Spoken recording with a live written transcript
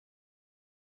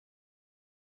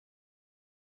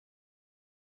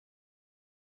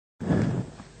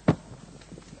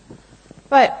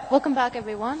Right, welcome back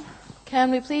everyone.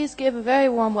 Can we please give a very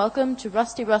warm welcome to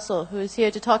Rusty Russell, who is here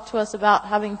to talk to us about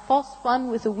having FOSS fun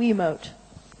with a Wiimote.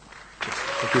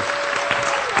 Thank you.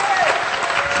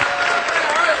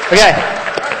 Okay.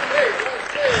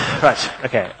 Right,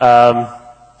 okay.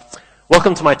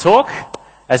 Welcome to my talk.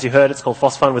 As you heard, it's called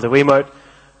FOSS Fun with a Wiimote.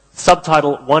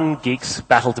 Subtitle, One Geek's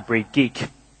Battle to Breed Geek.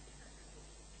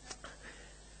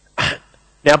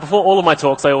 Now, before all of my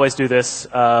talks, I always do this.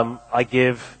 I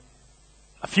give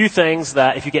a few things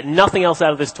that if you get nothing else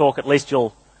out of this talk, at least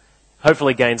you'll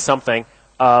hopefully gain something.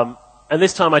 And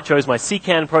this time I chose my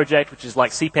CCAN project, which is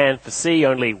like CPAN for C,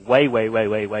 only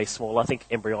way small, I think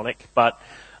embryonic, but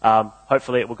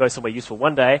hopefully it will go somewhere useful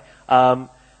one day. And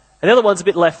the other one's a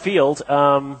bit left field.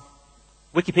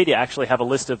 Wikipedia actually have a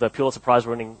list of the Pulitzer Prize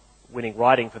winning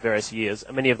writing for various years,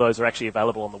 and many of those are actually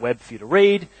available on the web for you to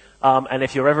read. And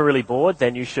if you're ever really bored,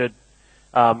 then you should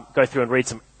go through and read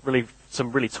some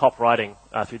really top writing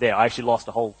through there. I actually lost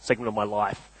a whole segment of my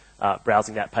life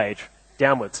browsing that page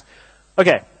downwards.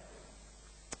 Okay.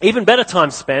 Even better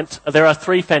time spent. There are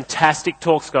 3 fantastic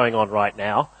talks going on right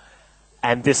now,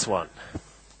 and this one.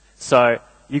 So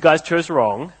you guys chose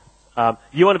wrong.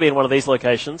 You want to be in one of these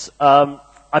locations.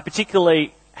 I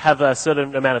particularly have a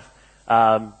certain amount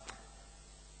of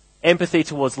empathy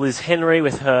towards Liz Henry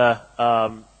with her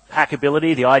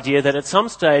hackability, the idea that at some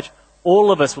stage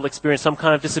all of us will experience some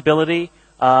kind of disability,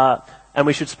 and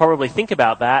we should probably think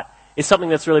about that, is something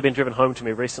that's really been driven home to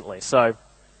me recently. So,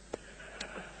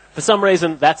 for some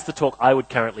reason, that's the talk I would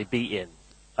currently be in.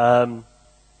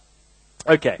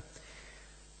 Okay.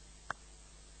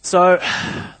 So,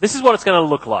 this is what it's going to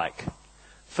look like.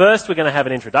 First, we're going to have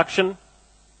an introduction.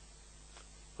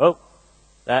 Oh,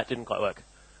 that didn't quite work.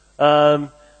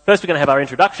 First, we're going to have our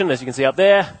introduction, as you can see up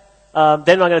there. Then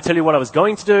I'm going to tell you what I was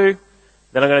going to do.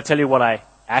 Then I'm going to tell you what I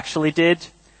actually did.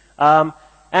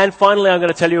 And finally, I'm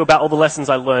going to tell you about all the lessons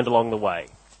I learned along the way.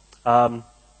 So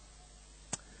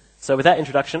with that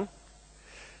introduction,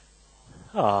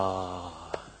 count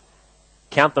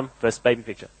them, first baby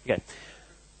picture. Okay.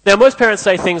 Now, most parents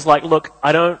say things like, look,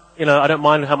 I don't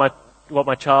mind what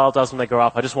my child does when they grow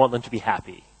up. I just want them to be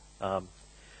happy. But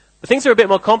things are a bit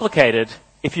more complicated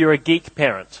if you're a geek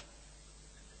parent.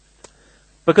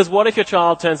 Because what if your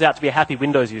child turns out to be a happy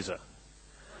Windows user?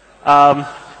 I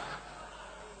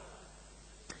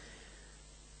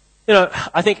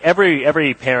think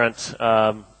every parent,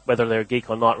 whether they're a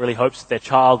geek or not, really hopes that their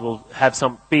child will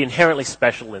be inherently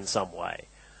special in some way.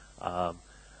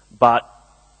 But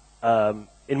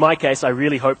in my case, I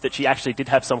really hope that she actually did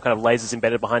have some kind of lasers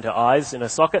embedded behind her eyes in the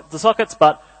sockets,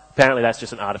 but apparently that's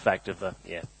just an artifact of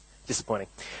disappointing.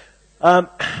 Now,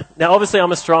 obviously,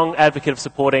 I'm a strong advocate of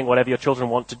supporting whatever your children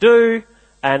want to do,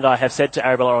 and I have said to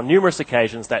Arabella on numerous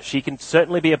occasions that she can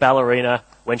certainly be a ballerina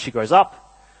when she grows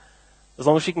up, as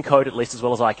long as she can code at least as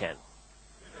well as I can.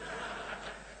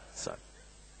 So,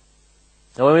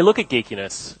 now when we look at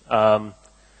geekiness, and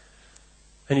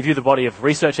you view the body of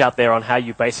research out there on how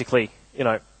you basically,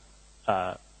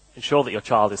 ensure that your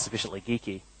child is sufficiently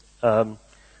geeky,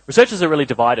 researchers are really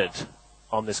divided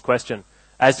on this question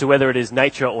as to whether it is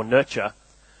nature or nurture.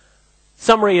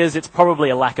 Summary is it's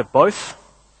probably a lack of both.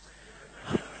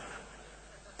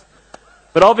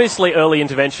 But obviously early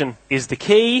intervention is the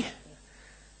key.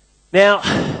 Now,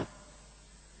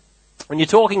 when you're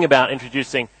talking about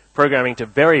introducing programming to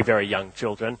very, very young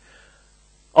children,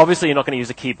 obviously you're not going to use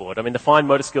a keyboard. I mean, the fine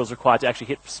motor skills required to actually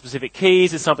hit specific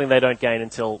keys is something they don't gain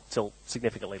until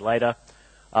significantly later.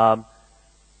 But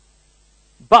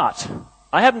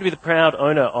I happen to be the proud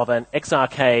owner of an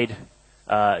X-Arcade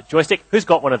joystick. Who's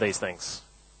got one of these things?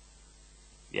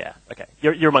 Yeah, okay.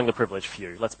 You're among the privileged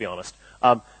few, let's be honest.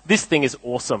 This thing is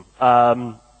awesome.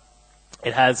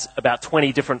 It has about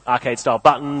 20 different arcade-style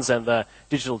buttons and the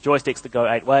digital joysticks that go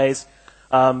 8 ways.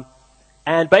 And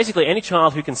basically, any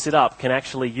child who can sit up can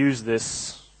actually use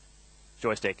this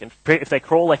joystick. And if they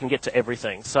crawl, they can get to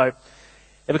everything. So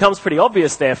it becomes pretty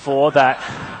obvious, therefore, that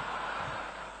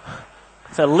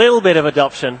it's a little bit of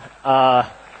adoption. The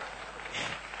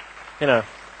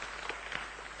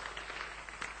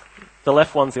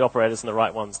left one's the operators and the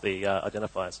right one's the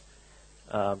identifiers.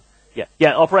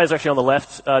 Operators are actually on the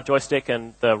left joystick,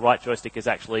 and the right joystick is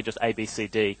actually just A, B, C,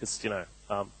 D, because, they're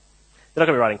not going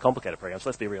to be writing complicated programs,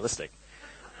 let's be realistic.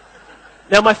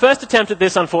 Now, my first attempt at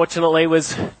this, unfortunately,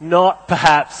 was not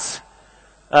perhaps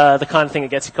the kind of thing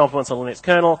that gets you compliments on Linux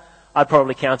kernel. I'd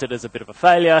probably count it as a bit of a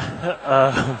failure.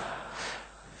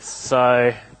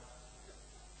 So,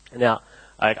 now,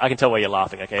 I can tell why you're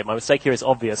laughing, okay? My mistake here is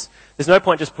obvious. There's no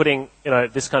point just putting,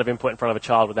 this kind of input in front of a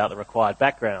child without the required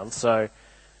background. So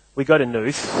we go to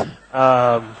Nuth,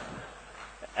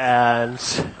 and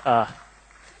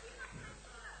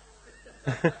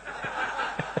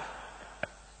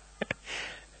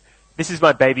This is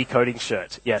my baby coding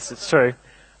shirt. Yes, it's true.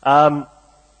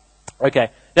 Okay.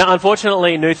 Now,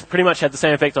 unfortunately, Nuth pretty much had the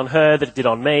same effect on her that it did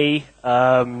on me.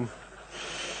 So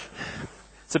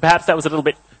perhaps that was a little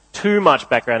bit too much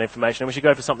background information, and we should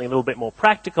go for something a little bit more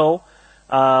practical.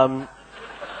 Not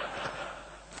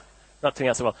turning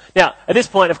out so well. Now, at this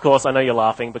point, of course, I know you're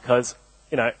laughing because,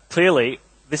 clearly,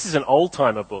 this is an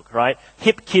old-timer book, right?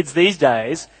 Hip kids these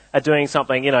days are doing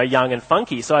something, young and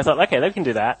funky. So I thought, okay, they can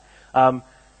do that.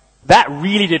 That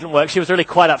really didn't work. She was really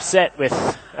quite upset with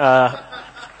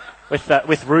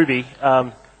Ruby.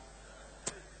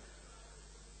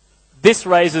 This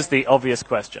raises the obvious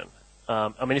question.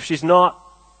 If she's not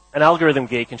an algorithm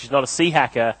geek and she's not a C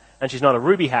hacker and she's not a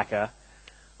Ruby hacker,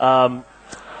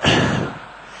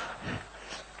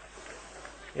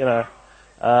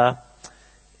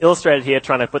 illustrated here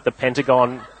trying to put the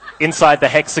pentagon inside the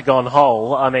hexagon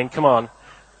hole. I mean, come on.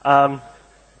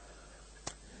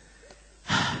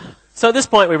 So at this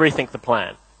point, we rethink the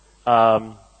plan.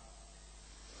 And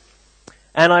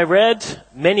I read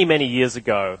many, many years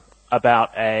ago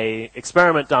about a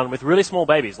experiment done with really small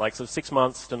babies, like sort of 6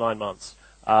 months to 9 months,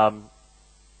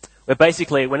 where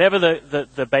basically whenever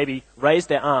the baby raised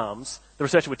their arms, the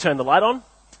researcher would turn the light on, and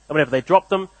whenever they dropped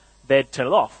them, they'd turn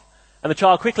it off. And the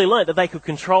child quickly learned that they could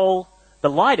control the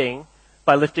lighting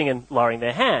by lifting and lowering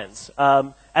their hands.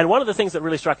 And one of the things that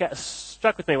really struck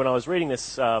with me when I was reading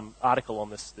this article on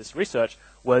this research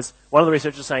was one of the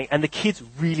researchers saying, and the kids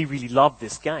really, really love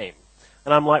this game.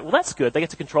 And I'm like, well, that's good. They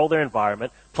get to control their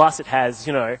environment. Plus, it has,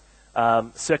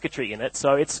 circuitry in it.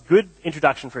 So it's good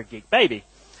introduction for a geek baby.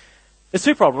 There's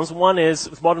two problems. One is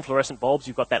with modern fluorescent bulbs,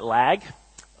 you've got that lag.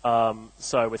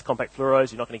 So with compact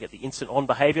fluoros, you're not going to get the instant on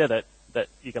behavior that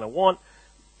you're going to want.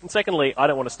 And secondly, I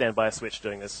don't want to stand by a switch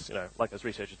doing this, like those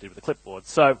researchers did with the clipboard.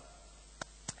 So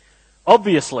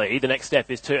obviously, the next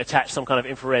step is to attach some kind of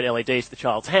infrared LED to the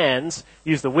child's hands,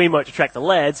 use the Wiimote to track the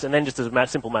LEDs, and then just as a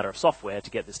simple matter of software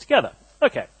to get this together.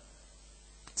 Okay.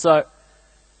 So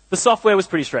the software was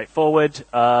pretty straightforward.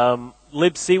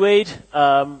 libseaweed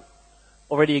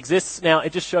already exists. Now,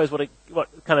 it just shows what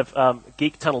kind of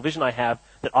geek tunnel vision I have,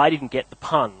 that I didn't get the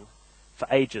pun for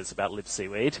ages about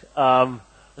libseaweed.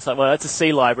 It's like, well, that's a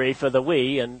C library for the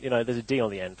Wii, and, there's a D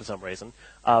on the end for some reason.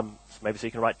 Maybe so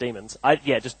you can write demons.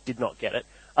 Just did not get it.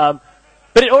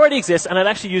 But it already exists, and I'd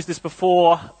actually used this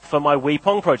before for my Wii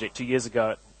Pong project 2 years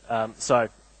ago. So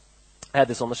I had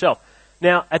this on the shelf.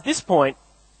 Now, at this point,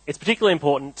 it's particularly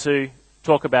important to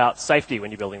talk about safety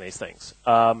when you're building these things.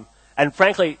 And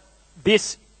frankly,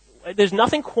 there's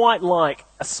nothing quite like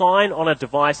a sign on a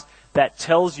device that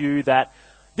tells you that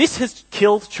this has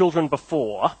killed children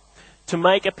before, to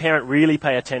make a parent really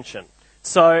pay attention.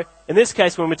 So in this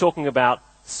case, when we're talking about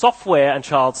software and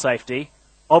child safety,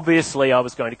 obviously I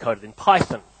was going to code it in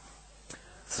Python.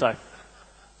 So,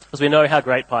 because we know how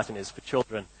great Python is for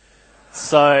children.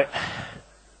 So,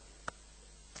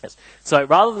 yes. So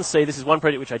rather than C, this is one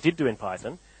project which I did do in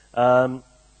Python. And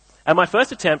my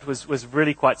first attempt was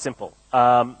really quite simple.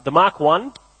 The Mark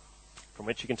I, from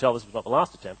which you can tell this was not the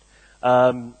last attempt,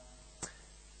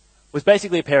 was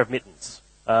basically a pair of mittens.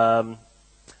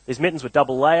 These mittens were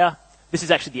double layer. This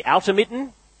is actually the outer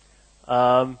mitten,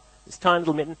 this tiny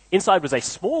little mitten. Inside was a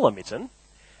smaller mitten,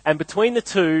 and between the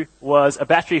two was a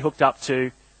battery hooked up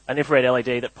to an infrared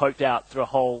LED that poked out through a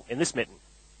hole in this mitten.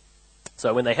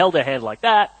 So when they held their hand like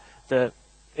that, the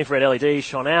infrared LED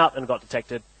shone out and got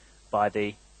detected by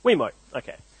the Wiimote.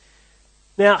 Okay.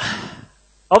 Now,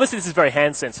 obviously this is very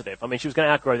hand sensitive. I mean, she was going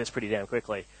to outgrow this pretty damn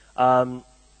quickly.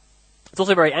 It's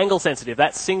also very angle sensitive.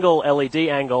 That single LED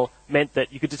angle meant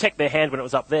that you could detect their hand when it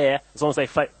was up there, as long as they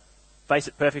face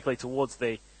it perfectly towards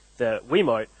the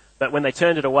Wiimote. But when they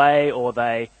turned it away, or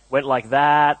they went like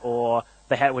that, or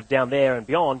they were down there and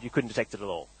beyond, you couldn't detect it at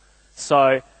all.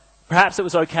 So perhaps it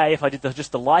was okay if I did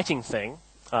just the lighting thing,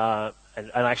 and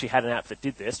I actually had an app that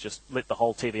did this, just lit the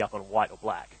whole TV up on white or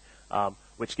black,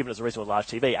 which, given it was a reasonably large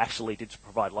TV, actually did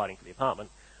provide lighting for the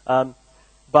apartment.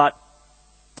 But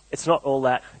it's not all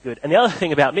that good. And the other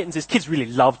thing about mittens is kids really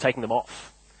love taking them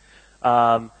off.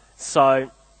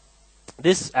 So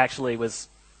this actually was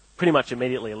pretty much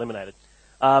immediately eliminated.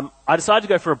 I decided to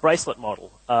go for a bracelet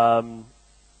model.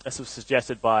 This was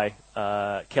suggested by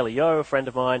Kelly Yo, a friend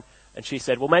of mine, and she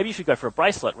said, well, maybe you should go for a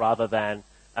bracelet rather than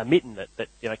a mitten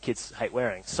that kids hate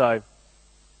wearing. So,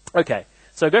 okay,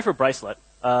 so go for a bracelet.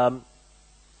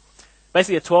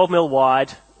 Basically a 12 mil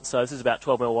wide. So this is about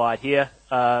 12 mil wide here.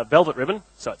 Velvet ribbon,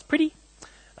 so it's pretty.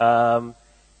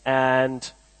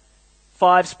 And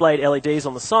 5 splayed LEDs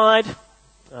on the side.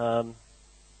 I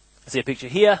see a picture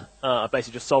here. I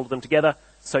basically just soldered them together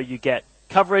so you get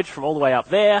coverage from all the way up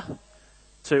there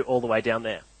to all the way down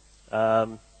there.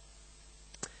 The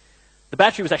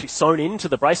battery was actually sewn into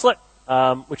the bracelet,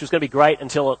 which was going to be great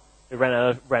until it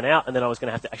ran out, and then I was going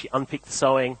to have to actually unpick the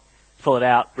sewing, pull it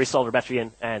out, resolder the battery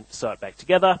in, and sew it back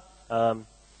together. And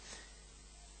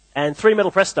 3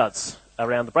 metal press studs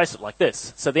around the bracelet like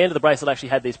this. So the end of the bracelet actually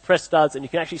had these press studs, and you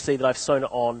can actually see that I've sewn it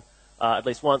on at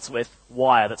least once with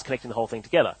wire that's connecting the whole thing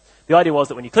together. The idea was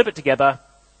that when you clip it together,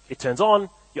 it turns on,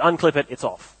 you unclip it, it's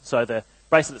off. So the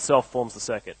bracelet itself forms the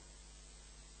circuit.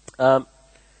 The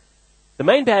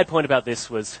main bad point about this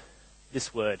was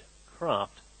this word,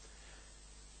 craft.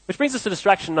 Which brings us to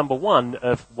distraction number 1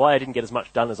 of why I didn't get as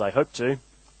much done as I hoped to.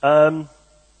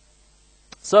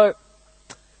 So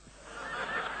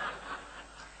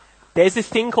there's this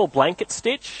thing called blanket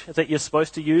stitch that you're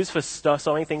supposed to use for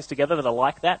sewing things together that are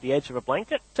like that, the edge of a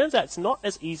blanket. Turns out it's not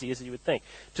as easy as you would think.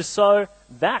 To sew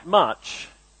that much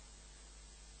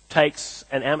takes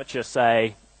an amateur,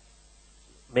 say,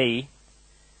 me,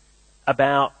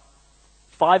 about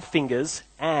 5 fingers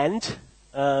and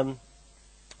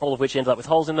all of which ends up with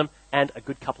holes in them, and a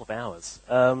good couple of hours.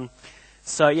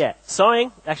 So yeah,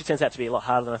 sewing actually turns out to be a lot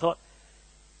harder than I thought.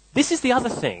 This is the other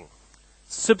thing.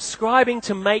 Subscribing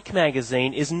to Make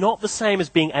magazine is not the same as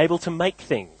being able to make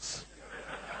things.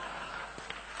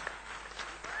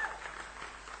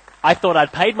 I thought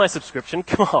I'd paid my subscription,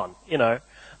 come on, you know.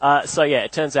 So yeah,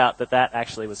 it turns out that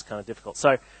actually was kind of difficult.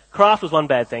 So craft was one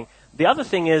bad thing. The other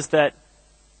thing is that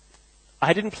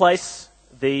I didn't place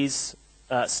these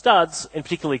studs in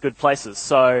particularly good places.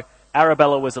 So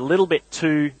Arabella was a little bit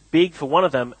too big for one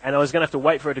of them, and I was going to have to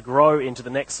wait for her to grow into the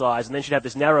next size, and then she'd have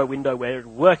this narrow window where it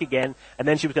would work again, and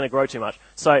then she was going to grow too much.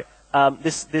 So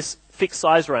this fixed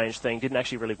size range thing didn't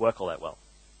actually really work all that well.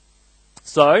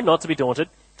 So, not to be daunted,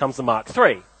 comes the Mark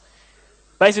III.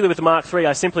 Basically, with the Mark III,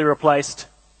 I simply replaced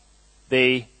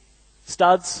the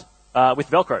studs with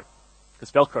Velcro,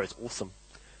 because Velcro is awesome.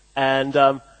 And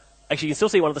actually, you can still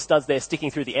see one of the studs there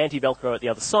sticking through the anti-Velcro at the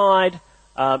other side.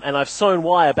 And I've sewn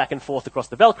wire back and forth across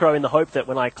the Velcro in the hope that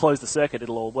when I close the circuit,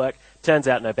 it'll all work. Turns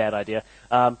out, no bad idea.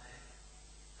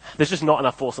 There's just not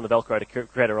enough force on the Velcro to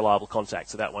create a reliable contact,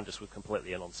 so that one just was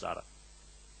completely a non-starter.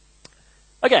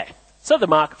 Okay, so the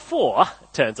Mark IV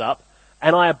turns up,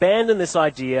 and I abandoned this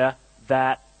idea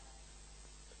that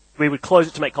we would close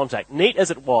it to make contact. Neat as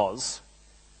it was,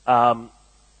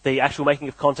 the actual making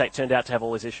of contact turned out to have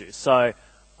all these issues. So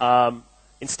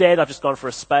instead, I've just gone for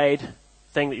a spade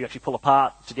thing that you actually pull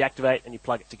apart to deactivate, and you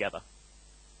plug it together.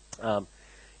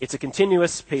 It's a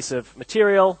continuous piece of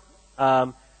material,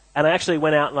 and I actually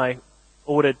went out and I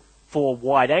ordered 4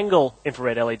 wide-angle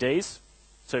infrared LEDs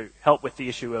to help with the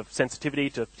issue of sensitivity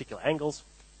to particular angles.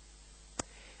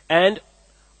 And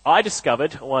I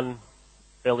discovered one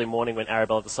early morning when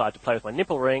Arabella decided to play with my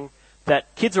nipple ring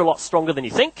that kids are a lot stronger than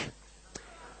you think.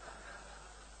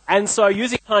 And so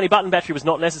using a tiny button battery was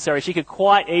not necessary. She could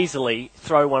quite easily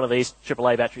throw one of these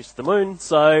AAA batteries to the moon.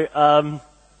 So,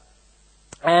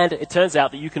 and it turns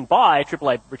out that you can buy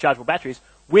AAA rechargeable batteries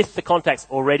with the contacts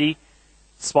already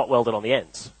spot welded on the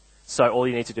ends. So all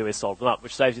you need to do is solder them up,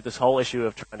 which saves you this whole issue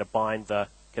of trying to bind the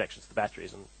connections to the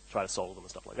batteries and try to solder them and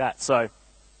stuff like that. So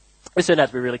this turned out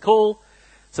to be really cool.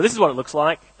 So this is what it looks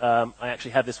like. I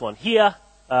actually have this one here.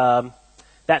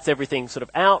 That's everything sort of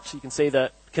out. You can see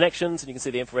the connections, and you can see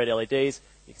the infrared LEDs.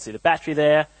 You can see the battery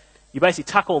there. You basically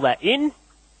tuck all that in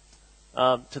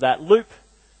to that loop,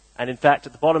 and in fact,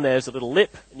 at the bottom there's a little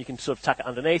lip, and you can sort of tuck it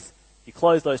underneath. You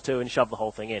close those two and shove the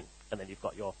whole thing in, and then you've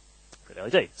got your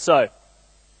infrared LED. So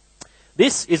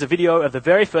this is a video of the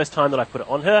very first time that I put it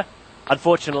on her.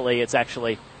 Unfortunately, it's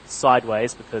actually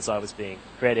sideways because I was being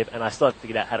creative, and I still haven't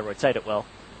figured out how to rotate it well.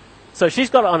 So she's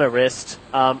got it on her wrist,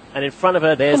 and in front of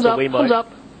her there's the Wiimote. Thumbs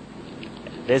up.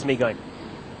 There's me going,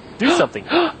 do something.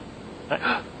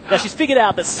 Right? Now she's figured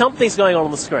out that something's going on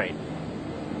the screen.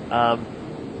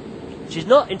 She's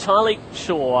not entirely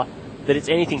sure that it's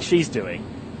anything she's doing,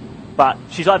 but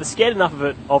she's either scared enough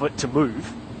of it to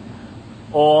move,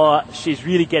 or she's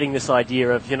really getting this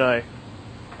idea of, you know,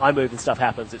 I move and stuff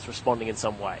happens, it's responding in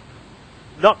some way.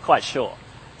 Not quite sure.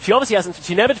 She obviously hasn't,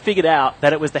 she never figured out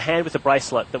that it was the hand with the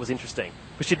bracelet that was interesting,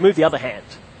 because she'd move the other hand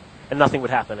and nothing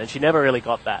would happen, and she never really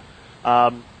got that.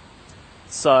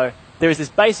 So there is this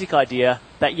basic idea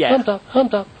that, yeah,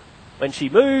 Humped up. when she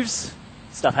moves,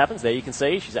 stuff happens. There you can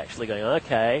see she's actually going,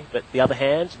 okay, but the other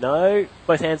hand, no,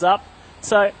 both hands up.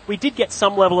 So we did get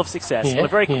some level of success. On a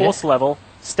very coarse level,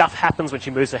 stuff happens when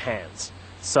she moves her hands.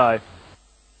 So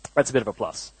that's a bit of a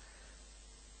plus.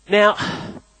 Now,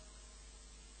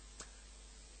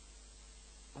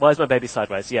 why is my baby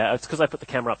sideways? Yeah, it's because I put the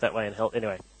camera up that way and held.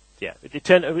 Anyway, yeah,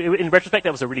 in retrospect,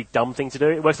 that was a really dumb thing to do.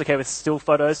 It works okay with still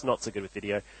photos, not so good with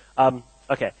video.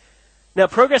 Okay. Now,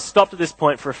 progress stopped at this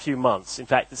point for a few months. In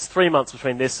fact, it's 3 months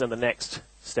between this and the next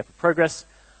step of progress.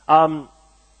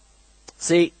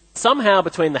 See, somehow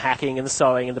between the hacking and the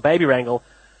sewing and the baby wrangle,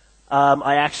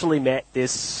 I actually met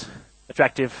this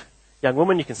attractive young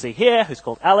woman you can see here, who's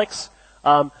called Alex.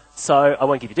 So I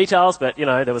won't give you details, but,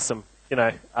 there was some,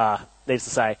 needless to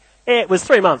say, it was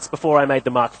 3 months before I made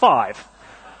the Mark V.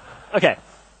 Okay.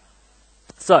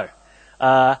 So,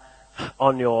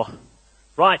 on your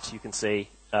right, you can see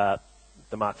the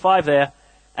Mark V there,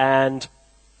 and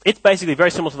it's basically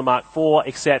very similar to the Mark IV,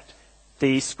 except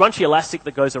the scrunchy elastic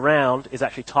that goes around is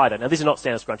actually tighter. Now, these are not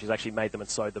standard scrunchies. I actually made them and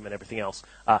sewed them and everything else.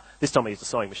 This time I used a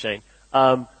sewing machine.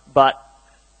 But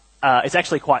it's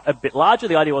actually quite a bit larger.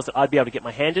 The idea was that I'd be able to get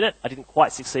my hand in it. I didn't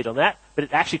quite succeed on that, but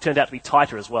it actually turned out to be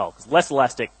tighter as well, because less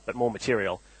elastic but more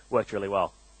material worked really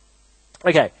well.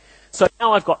 Okay, so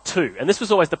now I've got two, and this was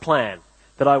always the plan,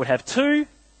 that I would have two,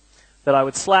 that I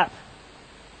would slap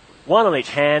one on each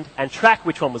hand and track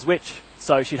which one was which.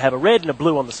 So she'd have a red and a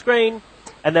blue on the screen,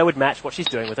 and they would match what she's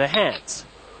doing with her hands,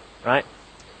 right?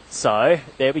 So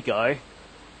there we go.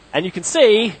 And you can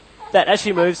see that as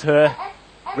she moves her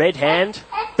red hand,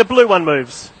 the blue one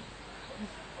moves.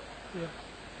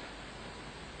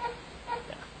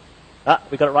 Yeah.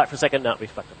 We got it right for a second. No, we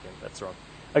fucked up again. That's wrong.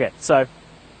 Okay, so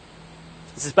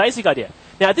this is basic idea.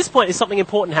 Now at this point, something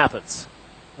important happens.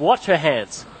 Watch her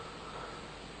hands.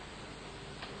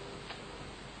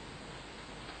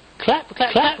 Clap,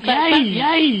 clap, clap, clap,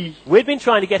 yay! We've been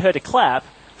trying to get her to clap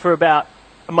for about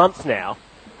a month now.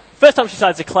 First time she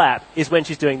decides to clap is when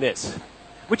she's doing this,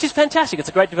 which is fantastic. It's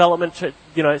a great development,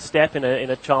 step in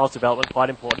a child's development, quite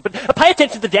important. But pay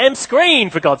attention to the damn screen,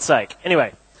 for God's sake.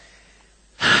 Anyway.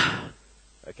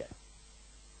 Okay.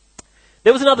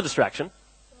 There was another distraction.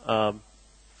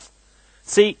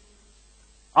 See,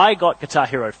 I got Guitar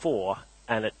Hero 4,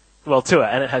 and to her,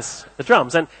 and it has the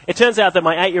drums. And it turns out that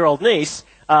my 8-year-old niece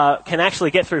can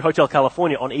actually get through Hotel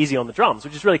California on easy on the drums,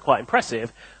 which is really quite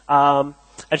impressive. And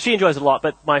she enjoys it a lot,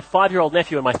 but my 5-year-old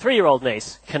nephew and my 3-year-old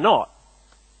niece cannot.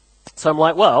 So I'm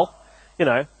like, well,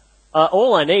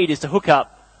 all I need is to hook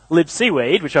up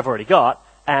libseaweed, which I've already got,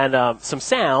 and some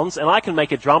sounds, and I can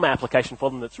make a drum application for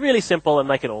them that's really simple and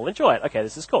they can all enjoy it. Okay,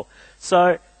 this is cool.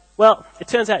 So, well, it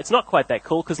turns out it's not quite that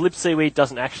cool because libseaweed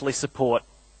doesn't actually support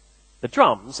the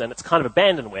drums, and it's kind of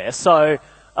abandonware. So,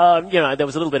 there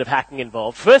was a little bit of hacking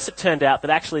involved. First, it turned out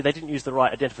that actually they didn't use the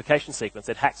right identification sequence.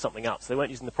 They'd hacked something up, so they weren't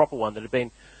using the proper one that had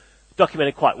been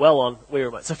documented quite well on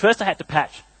Wiimote. So first I had to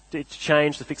patch to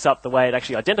change to fix up the way it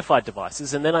actually identified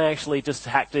devices, and then I actually just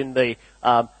hacked in the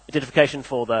identification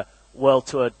for the World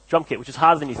Tour drum kit, which is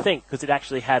harder than you think because it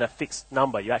actually had a fixed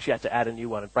number. You actually had to add a new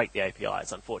one and break the API.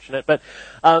 It's unfortunate. But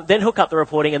then hook up the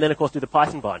reporting and then, of course, do the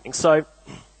Python binding. So,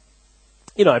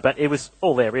 but it was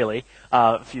all there, really.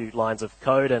 A few lines of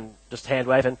code and just hand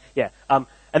wave. And, yeah. And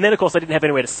then, of course, I didn't have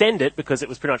anywhere to send it because it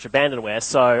was pretty much abandonware.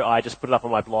 So I just put it up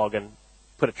on my blog and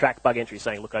put a track bug entry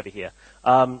saying, look over here.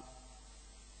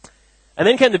 And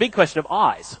then came the big question of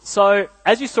eyes. So,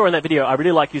 as you saw in that video, I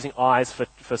really like using eyes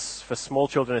for small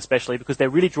children especially because they're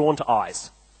really drawn to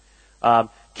eyes.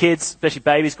 Kids, especially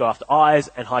babies, go after eyes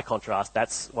and high contrast.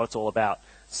 That's what it's all about.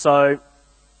 So,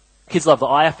 kids love the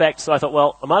eye effect, so I thought,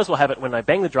 well, I might as well have it when I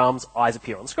bang the drums, eyes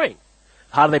appear on the screen.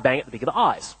 The harder they bang it, the bigger the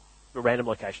eyes. A random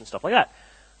location, stuff like that.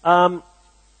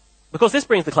 Because this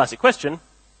brings the classic question,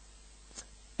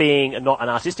 being not an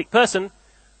artistic person,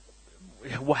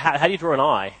 how do you draw an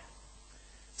eye?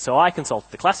 So I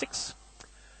consulted the classics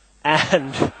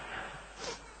and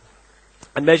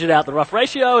measured out the rough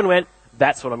ratio and went,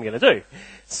 that's what I'm going to do.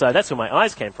 So that's where my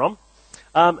eyes came from.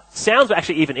 Sounds were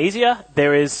actually even easier.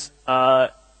 There is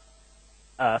a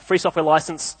free software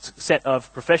licensed set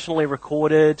of professionally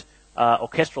recorded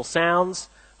orchestral sounds.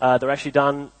 They're actually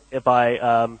done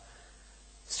by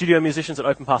studio musicians at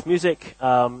Open Music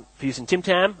for use in Tim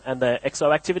Tam and the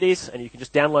XO activities, and you can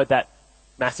just download that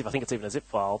massive, I think it's even a zip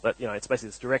file, but it's basically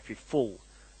this directory full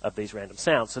of these random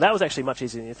sounds. So that was actually much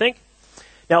easier than you think.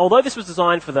 Now, although this was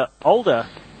designed for the older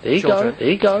children, there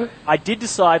you go. I did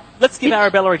decide, let's give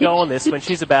Arabella a go on this when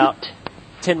she's about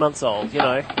 10 months old,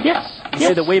 Yes. You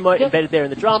see the Wiimote embedded there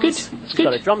in the drums. It's good. She's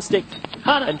got a drumstick,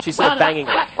 and she's sort of banging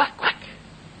it. Whack, whack, whack.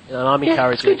 And I'm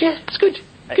encouraging. It's good.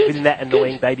 Within that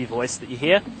annoying baby voice that you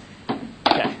hear.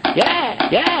 Okay.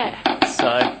 Yeah. So.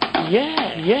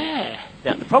 Yeah.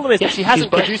 Now, the problem is that she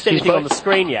hasn't produced anything on the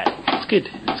screen yet.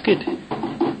 It's good.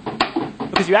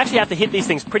 Because you actually have to hit these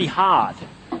things pretty hard.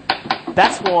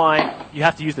 That's why you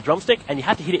have to use the drumstick, and you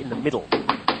have to hit it in the middle.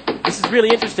 This this is really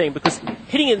interesting because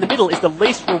hitting it in the middle is the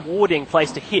least rewarding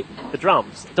place to hit the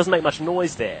drums. It doesn't make much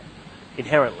noise there,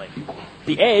 inherently.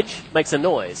 The edge makes a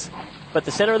noise, but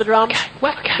the center of the drums,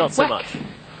 not so much.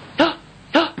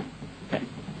 Okay.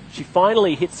 She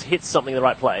finally hits something in the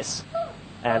right place,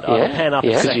 and I'll pan up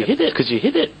in a second. Because you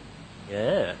hit it.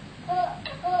 Yeah.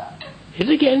 Hit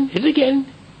it again. Hit it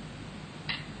again.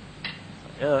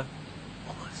 Yeah.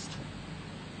 Almost.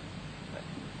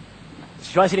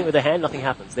 She tries hitting it with her hand, nothing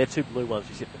happens. They're two blue ones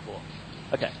she's hit before.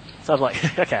 Okay. So I'm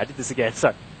like, okay, I did this again.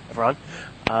 So, everyone.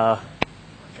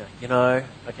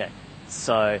 Okay.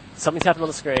 So, something's happened on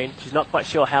the screen. She's not quite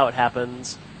sure how it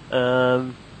happens.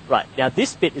 Right. Now,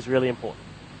 this bit is really important.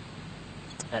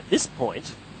 At this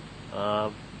point,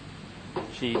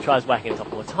 she tries whacking it a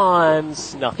couple of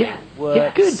times. Nothing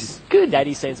works. Yeah, good.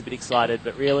 Daddy seems a bit excited,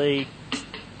 but really,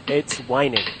 it's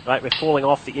waning. Right, we're falling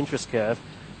off the interest curve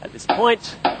at this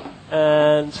point,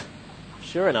 and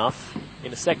sure enough,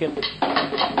 in a second.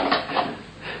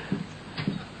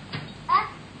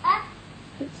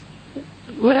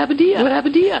 What happened to you?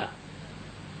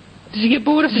 Did you get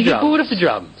bored of the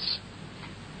drums?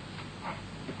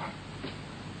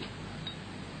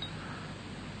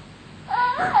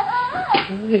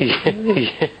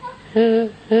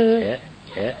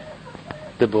 Yeah.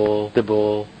 The ball.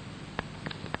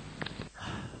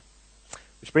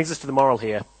 Which brings us to the moral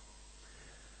here.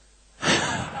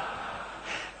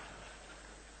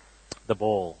 The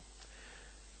ball.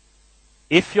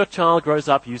 If your child grows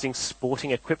up using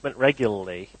sporting equipment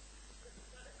regularly,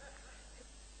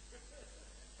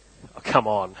 oh, come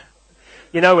on.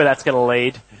 You know where that's going to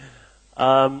lead.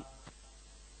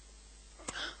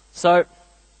 So,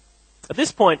 at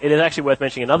this point, it is actually worth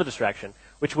mentioning another distraction,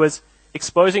 which was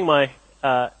exposing my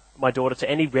daughter to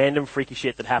any random freaky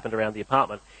shit that happened around the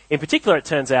apartment. In particular, it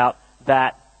turns out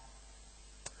that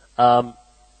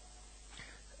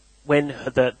when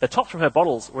the tops from her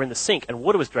bottles were in the sink and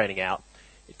water was draining out,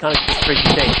 it kind of did this freaky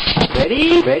thing.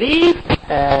 Ready?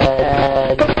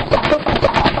 And...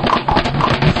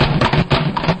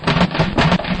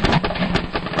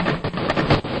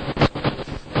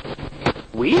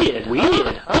 Weird,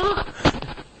 huh?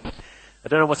 I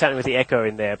don't know what's happening with the echo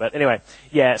in there, but anyway,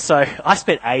 yeah, so I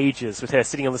spent ages with her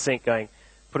sitting on the sink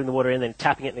putting the water in, then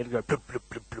tapping it, and it'd go bloop, bloop,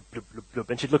 bloop, bloop, bloop, bloop, bloop,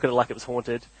 and she'd look at it like it was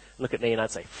haunted, look at me, and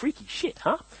I'd say, freaky shit,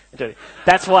 huh?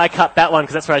 That's why I cut that one,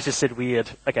 because that's where I just said weird.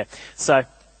 Okay, so,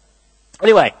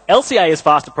 anyway, LCA is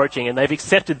fast approaching, and they've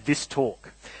accepted this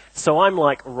talk. So I'm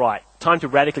like, right, time to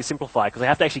radically simplify, because I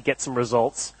have to actually get some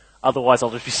results, otherwise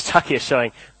I'll just be stuck here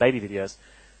showing baby videos.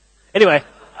 Anyway,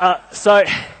 so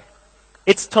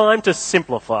it's time to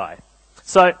simplify.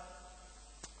 So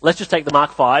let's just take the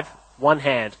Mark V, one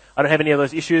hand. I don't have any of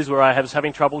those issues where I was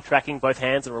having trouble tracking both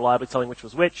hands and reliably telling which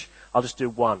was which. I'll just do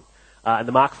one. And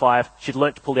the Mark V, she'd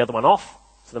learnt to pull the other one off,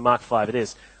 so the Mark V it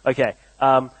is. Okay,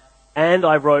 and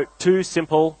I wrote two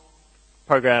simple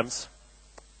programs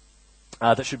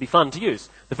that should be fun to use.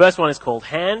 The first one is called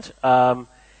Hand, and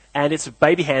it's a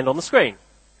baby hand on the screen.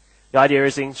 The idea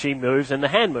is she moves and the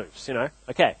hand moves,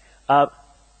 Okay.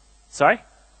 Sorry?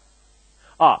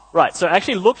 Oh, right. So I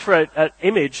actually looked for an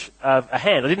image of a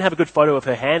hand. I didn't have a good photo of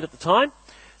her hand at the time.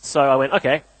 So I went,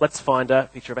 okay, let's find a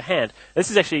picture of a hand. This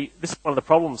is one of the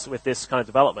problems with this kind of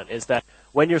development is that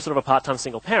when you're sort of a part-time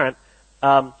single parent,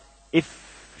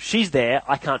 if she's there,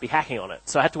 I can't be hacking on it.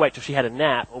 So I had to wait till she had a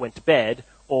nap or went to bed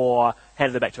or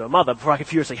handed her back to her mother before I could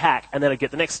furiously hack, and then I'd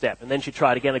get the next step. And then she'd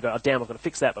try it again and go, oh, damn, I've got to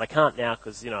fix that, but I can't now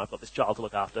because, I've got this child to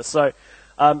look after. So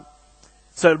a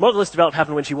lot of this development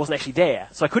happened when she wasn't actually there.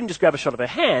 So I couldn't just grab a shot of her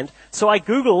hand, so I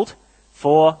Googled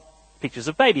for pictures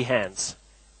of baby hands.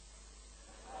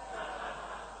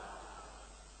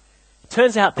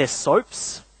 Turns out they're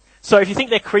soaps. So if you think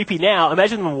they're creepy now,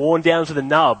 imagine them worn down to the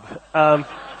nub.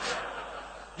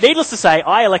 Needless to say,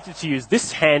 I elected to use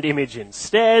this hand image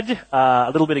instead, a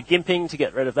little bit of gimping to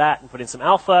get rid of that and put in some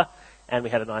alpha, and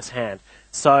we had a nice hand.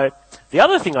 So the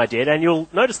other thing I did, and you'll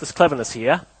notice this cleverness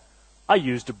here, I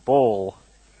used a ball.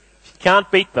 You can't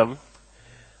beat them.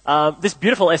 This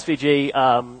beautiful SVG,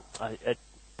 a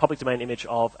public domain image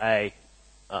of a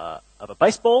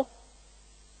baseball,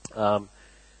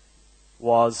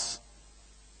 was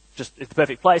just at the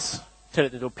perfect place, turn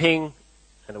it into a ping,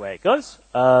 and away it goes.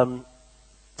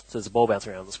 So there's a ball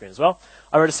bouncing around on the screen as well.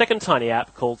 I wrote a second tiny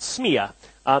app called Smear.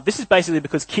 This is basically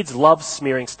because kids love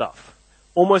smearing stuff,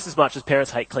 almost as much as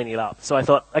parents hate cleaning it up. So I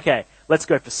thought, okay, let's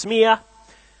go for Smear.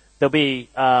 There'll be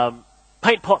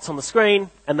paint pots on the screen,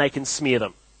 and they can smear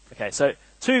them. Okay, so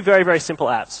two very, very simple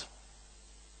apps.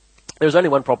 There's only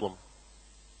one problem.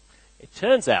 It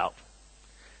turns out,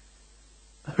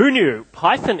 who knew?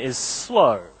 Python is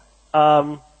slow.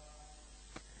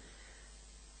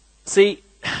 See,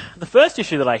 the first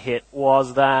issue that I hit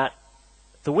was that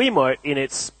the Wiimote in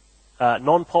its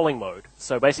non-polling mode,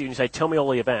 so basically when you say, tell me all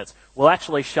the events, will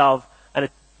actually shove an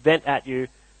event at you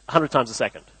 100 times a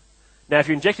second. Now, if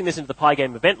you're injecting this into the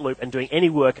Pygame event loop and doing any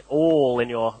work at all in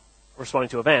your responding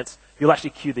to events, you'll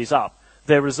actually queue these up.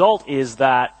 The result is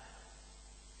that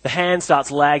the hand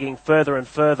starts lagging further and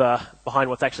further behind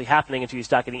what's actually happening until you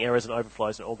start getting errors and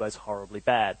overflows and it all goes horribly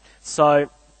bad. So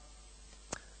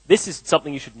this is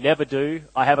something you should never do.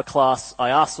 I have a class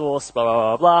IR source, blah,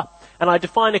 blah, blah, blah, and I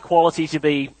define equality to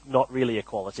be not really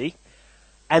equality.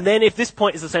 And then if this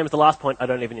point is the same as the last point, I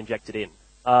don't even inject it in.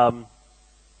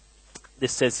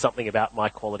 This says something about my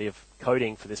quality of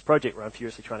coding for this project where I'm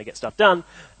furiously trying to get stuff done.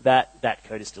 That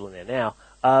code is still in there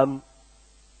now.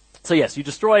 So yes, you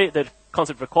destroy the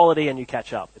concept of equality and you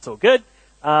catch up. It's all good.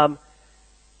 The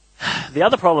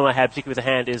other problem I had, particularly with the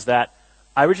hand, is that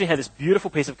I originally had this beautiful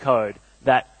piece of code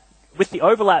that, with the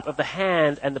overlap of the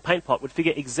hand and the paint pot, would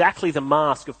figure exactly the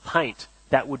mask of paint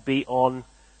that would be on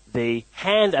the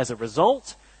hand as a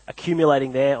result,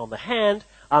 accumulating there on the hand.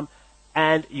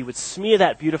 And you would smear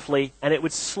that beautifully, and it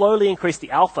would slowly increase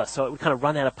the alpha, so it would kind of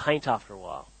run out of paint after a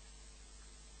while.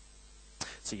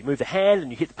 So you move the hand,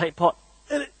 and you hit the paint pot,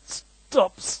 and it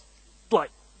stops like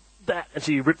that. And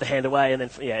so you rip the hand away, and then,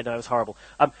 yeah, no, it was horrible.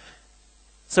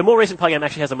 So more recent Pygame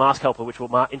actually has a mask helper, which will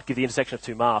give the intersection of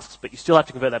two masks, but you still have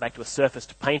to convert that back to a surface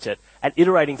to paint it, and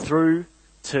iterating through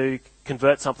to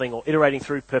convert something, or iterating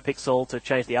through per pixel to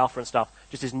change the alpha and stuff,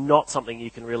 just is not something you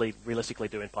can really realistically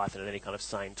do in Python at any kind of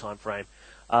sane time frame.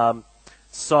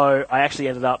 So I actually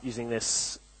ended up using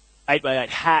this 8x8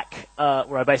 hack,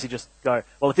 where I basically just go,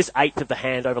 well, if this eighth of the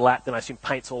hand overlapped, then I assume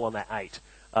paint's all on that eighth.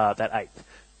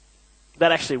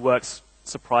 That actually works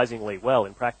surprisingly well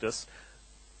in practice,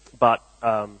 but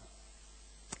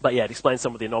yeah, it explains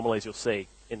some of the anomalies you'll see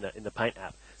in the Paint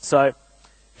app. So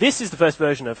this is the first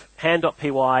version of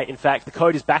hand.py. In fact, the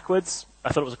code is backwards. I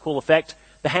thought it was a cool effect.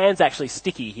 The hand's actually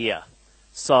sticky here.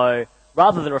 So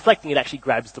rather than reflecting, it actually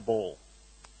grabs the ball.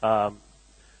 Because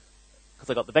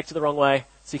I got the vector the wrong way,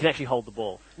 so you can actually hold the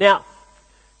ball. Now,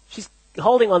 she's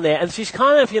holding on there, and she's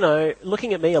kind of,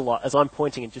 looking at me a lot as I'm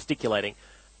pointing and gesticulating,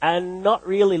 and not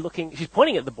really looking. She's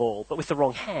pointing at the ball, but with the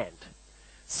wrong hand.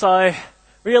 So,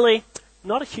 really,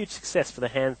 not a huge success for the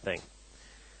hand thing.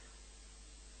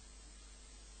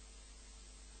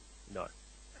 No.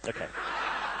 Okay.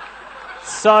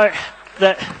 So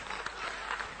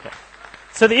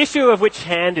the issue of which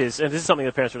hand is, and this is something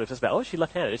the parents really fuss about, oh, she's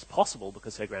left-handed. It's possible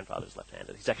because her grandfather is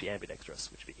left-handed. He's actually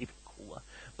ambidextrous, which would be even cooler.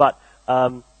 But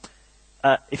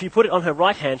if you put it on her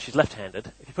right hand, she's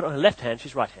left-handed. If you put it on her left hand,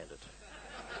 she's right-handed.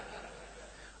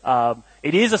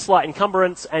 It is a slight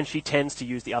encumbrance, and she tends to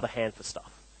use the other hand for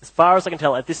stuff. As far as I can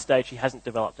tell, at this stage, she hasn't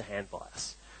developed a hand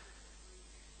bias.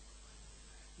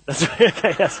 That's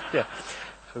okay. Yes. Yeah.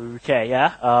 Okay.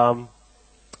 Yeah.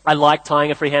 I like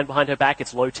tying a free hand behind her back.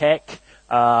 It's low tech.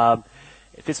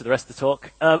 It fits with the rest of the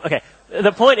talk. Okay.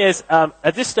 The point is,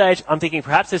 at this stage, I'm thinking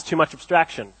perhaps there's too much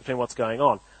abstraction between what's going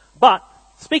on. But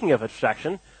speaking of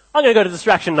abstraction, I'm going to go to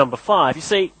distraction number 5. You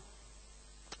see,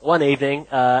 one evening,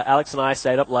 Alex and I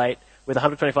stayed up late with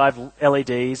 125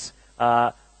 LEDs,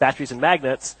 batteries and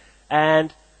magnets,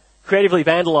 and creatively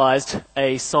vandalized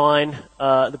a sign,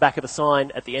 the back of a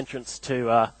sign at the entrance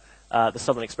to the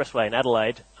Southern Expressway in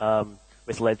Adelaide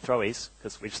with lead throwies,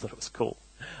 because we just thought it was cool.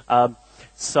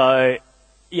 So,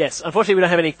 yes, unfortunately we don't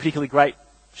have any particularly great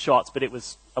shots, but it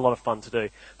was a lot of fun to do.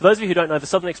 For those of you who don't know, the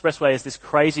Southern Expressway is this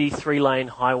crazy 3-lane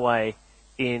highway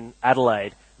in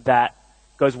Adelaide that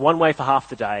goes one way for half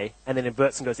the day and then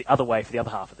inverts and goes the other way for the other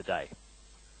half of the day.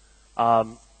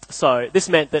 So this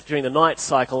meant that during the night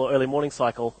cycle or early morning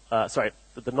cycle, the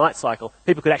night cycle,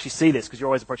 people could actually see this because you're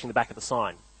always approaching the back of the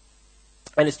sign.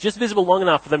 And it's just visible long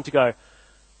enough for them to go,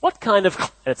 what kind of...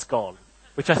 and it's gone,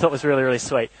 which I thought was really, really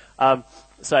sweet.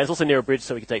 So it's also near a bridge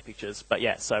so we could take pictures. But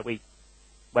yeah, so we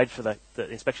waited for the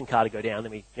inspection car to go down,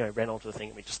 then we ran onto the thing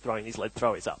and we just throwing these lead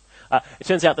throwies up. It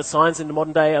turns out that signs in the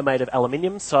modern day are made of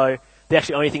aluminium, so the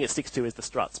actually only thing it sticks to is the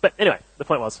struts. But anyway, the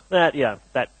point was that, yeah.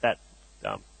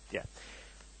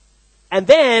 And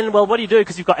then, well, what do you do?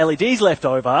 Because you've got LEDs left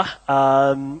over.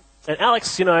 And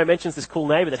Alex, mentions this cool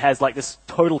neighbor that has like this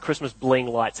total Christmas bling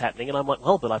lights happening. And I'm like,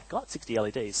 well, but I've got 60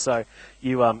 LEDs. So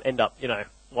you end up,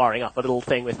 wiring up a little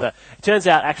thing with it turns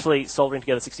out actually soldering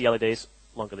together 60 LEDs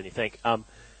longer than you think.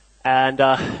 And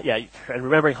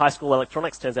remembering high school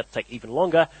electronics turns out to take even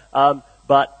longer.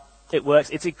 But it works.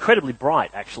 It's incredibly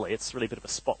bright, actually. It's really a bit of a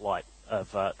spotlight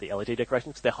of the LED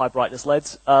decorations because they're high brightness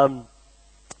LEDs.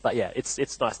 But yeah, it's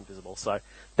nice and visible. So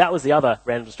that was the other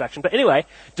random distraction. But anyway,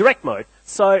 direct mode.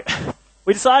 So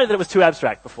we decided that it was too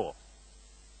abstract before.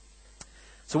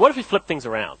 So what if we flip things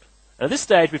around? And at this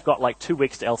stage, we've got like 2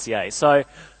 weeks to LCA. So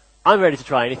I'm ready to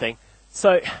try anything.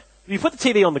 So you put the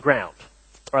TV on the ground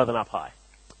rather than up high.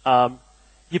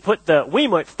 You put the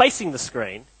Wiimote facing the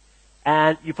screen,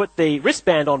 and you put the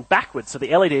wristband on backwards, so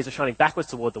the LEDs are shining backwards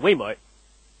toward the Wiimote.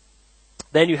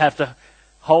 Then you have to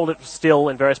hold it still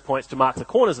in various points to mark the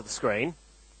corners of the screen,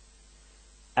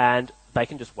 and they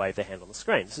can just wave their hand on the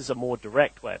screen. This is a more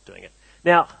direct way of doing it.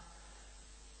 Now,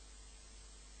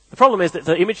 the problem is that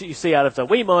the image that you see out of the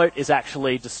Wiimote is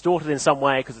actually distorted in some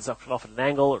way because it's off at an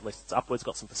angle, or at least it's upwards,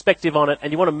 got some perspective on it,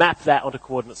 and you want to map that onto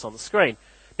coordinates on the screen.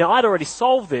 Now, I'd already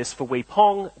solved this for Wii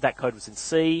Pong. That code was in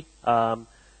C,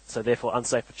 so therefore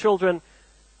unsafe for children.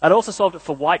 I'd also solved it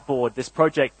for Whiteboard, this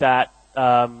project that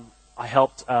I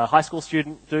helped a high school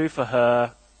student do for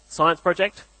her science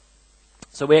project.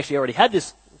 So we actually already had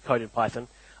this code in Python.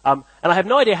 And I have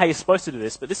no idea how you're supposed to do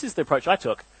this, but this is the approach I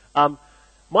took.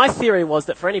 My theory was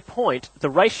that for any point, the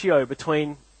ratio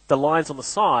between the lines on the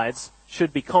sides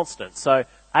should be constant. So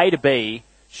A to B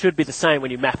should be the same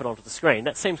when you map it onto the screen.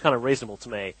 That seems kind of reasonable to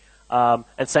me.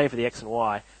 And same for the X and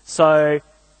Y. So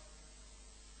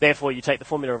therefore, you take the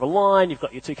formula of a line, you've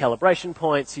got your 2 calibration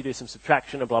points, you do some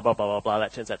subtraction, and blah, blah, blah, blah, blah.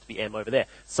 That turns out to be M over there.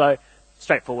 So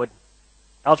straightforward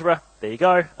algebra. There you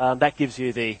go. That gives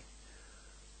you the,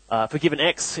 for given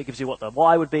X, it gives you what the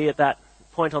Y would be at that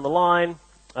point on the line.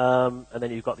 And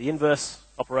then you've got the inverse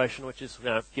operation, which is,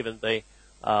 given the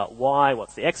Y,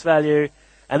 what's the X value.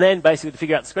 And then basically to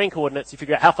figure out the screen coordinates, you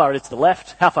figure out how far it is to the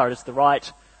left, how far it is to the right,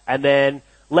 and then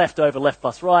left over left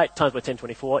plus right times by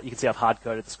 1024. You can see I've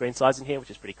hard-coded the screen size in here,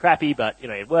 which is pretty crappy, but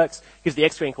it works. Gives the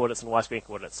X screen coordinates and Y screen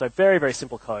coordinates. So very, very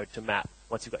simple code to map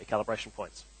once you've got your calibration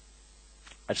points.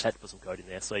 I just had to put some code in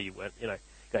there so you weren't,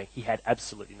 going, he had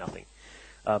absolutely nothing.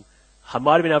 I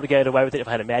might have been able to get away with it if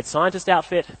I had a mad scientist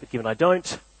outfit, but given I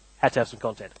don't, had to have some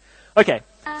content. Okay,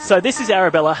 so this is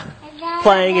Arabella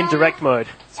playing in direct mode.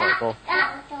 Sorry, Paul.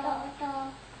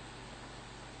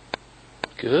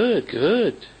 Good,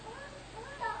 good.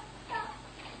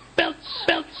 Bounce,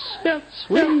 bounce, bounce,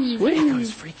 swing, swing.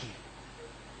 Echo's freaky.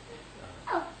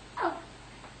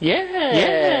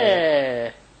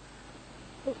 Yeah.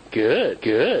 Good,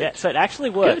 good. Yeah, so it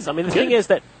actually works. Good, I mean, the thing is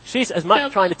that she's as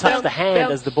much trying to touch the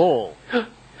hand as the ball.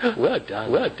 Well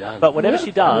done, well done. But whenever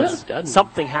she does,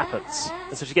 something happens.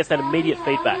 And so she gets that immediate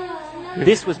feedback.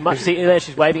 This was much, see there,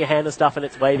 she's waving her hand and stuff, and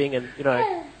it's waving, and,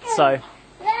 so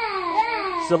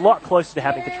she's a lot closer to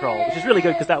having control, which is really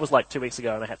good, because that was like 2 weeks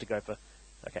ago, and I had to go for,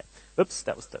 okay, oops,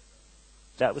 that was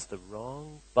the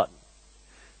wrong button.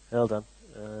 Hold on.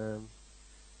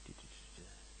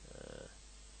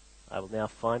 I will now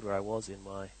find where I was in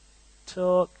my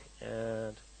talk,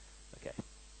 and, okay.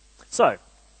 So,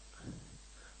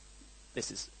 this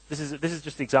is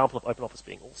just an example of OpenOffice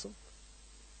being awesome.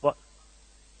 What?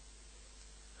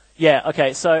 Yeah,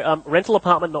 okay, so rental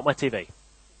apartment, not my TV.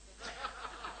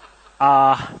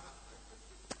 But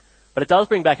it does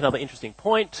bring back another interesting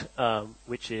point,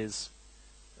 which is,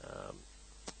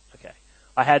 okay,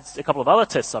 I had a couple of other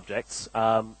test subjects.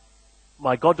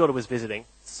 My goddaughter was visiting,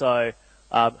 so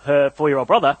her 4-year-old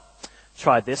brother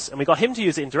tried this, and we got him to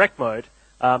use it in direct mode.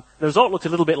 The result looked a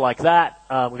little bit like that.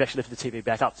 We've actually lifted the TV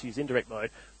back up to use indirect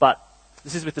mode. But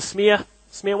this is with the smear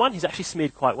one. He's actually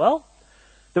smeared quite well.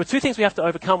 There were 2 things we have to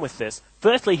overcome with this.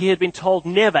 Firstly, he had been told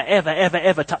never, ever, ever,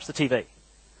 ever touch the TV.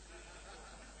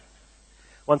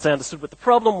 Once I understood what the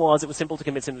problem was, it was simple to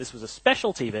convince him that this was a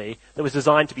special TV that was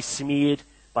designed to be smeared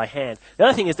by hand. The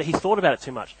other thing is that he thought about it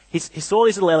too much. He saw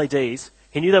these little LEDs.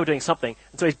 He knew they were doing something.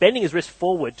 And so he's bending his wrist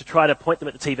forward to try to point them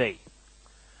at the TV.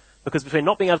 Because between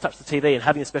not being able to touch the TV and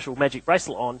having a special magic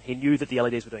bracelet on, he knew that the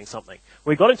LEDs were doing something.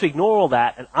 When we got him to ignore all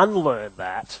that and unlearn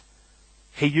that,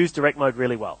 he used direct mode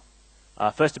really well.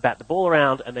 First to bat the ball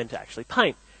around and then to actually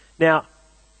paint. Now,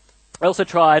 I also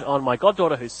tried on my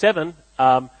goddaughter who's 7,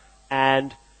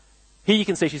 and here you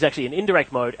can see she's actually in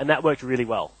indirect mode, and that worked really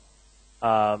well.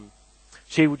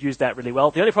 She would use that really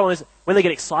well. The only problem is when they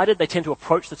get excited, they tend to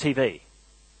approach the TV.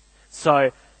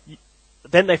 So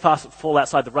then they fall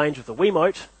outside the range of the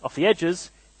Wiimote off the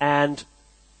edges, and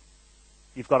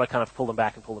you've got to kind of pull them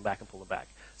back and pull them back and pull them back.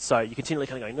 So you continually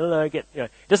kind of going, no,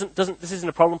 this isn't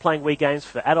a problem playing Wii games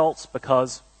for adults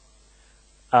because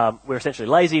we're essentially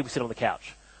lazy, we sit on the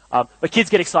couch. But kids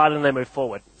get excited and they move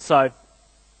forward. So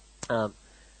now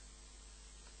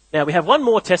we have one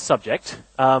more test subject,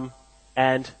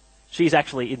 and she's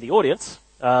actually in the audience.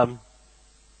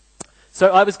 So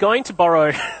I was going to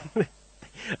borrow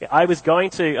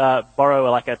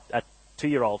like a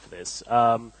 2-year-old for this,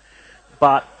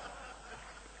 but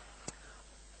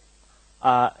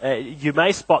you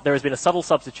may spot there has been a subtle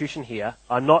substitution here.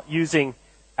 I'm not using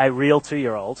a real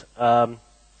 2-year-old.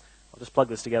 just plug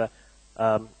this together.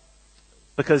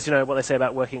 Because, you know, what they say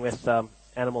about working with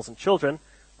animals and children,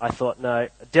 I thought, no,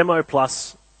 demo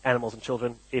plus animals and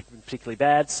children isn't particularly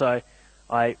bad. So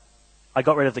I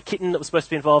got rid of the kitten that was supposed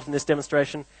to be involved in this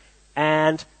demonstration,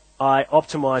 and I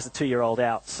optimized the 2-year-old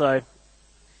out. So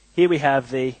here we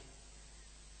have the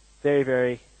very,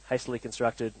 very hastily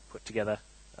constructed, put together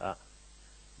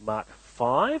Mark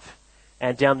V,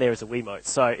 and down there is a Wiimote.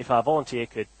 So if our volunteer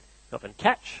could help and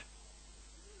catch,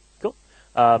 cool.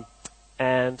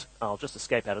 And I'll just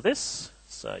escape out of this,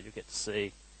 so you get to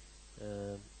see.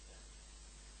 Yeah,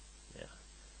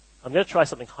 I'm going to try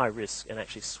something high risk and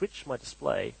actually switch my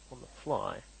display on the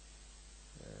fly.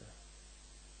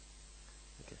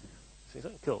 Okay, see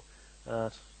something cool.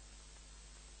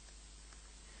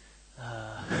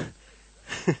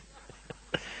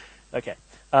 Okay.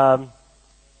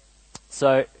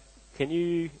 So, can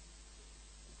you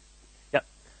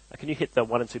hit the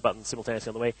 1 and 2 buttons simultaneously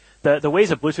on the Wii? The Wii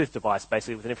is a Bluetooth device,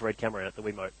 basically, with an infrared camera in it, the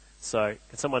Wiimote. So,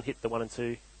 can someone hit the 1 and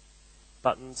 2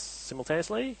 buttons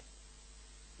simultaneously?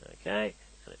 Okay,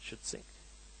 and it should sync.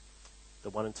 The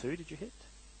 1 and 2, did you hit?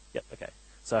 Yep, okay.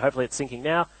 So, hopefully it's syncing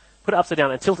now. Put it upside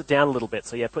down and tilt it down a little bit.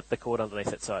 So, yeah, put the cord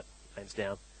underneath it so it aims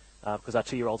down. Because our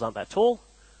 2-year-olds aren't that tall.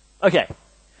 Okay,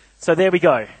 so there we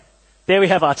go. There we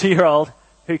have our 2-year-old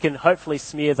who can hopefully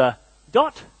smear the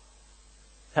dot.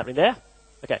 Happening there.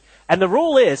 Okay, and the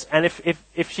rule is, and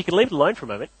if she can leave it alone for a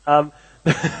moment,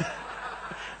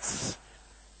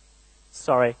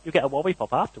 sorry, you get a wobby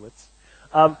pop afterwards.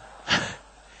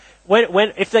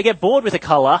 If they get bored with a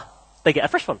color, they get a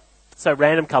fresh one. So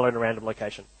random color in a random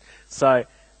location. So,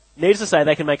 needless to say,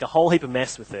 they can make a whole heap of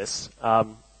mess with this.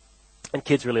 And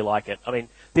kids really like it. I mean,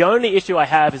 the only issue I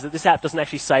have is that this app doesn't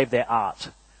actually save their art.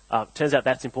 Turns out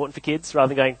that's important for kids,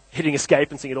 rather than hitting escape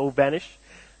and seeing it all vanish.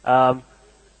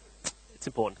 It's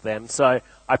important to them. So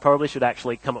I probably should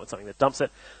actually come up with something that dumps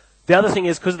it. The other thing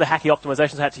is, because of the hacky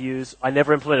optimizations I had to use, I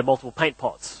never implemented multiple paint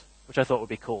pots, which I thought would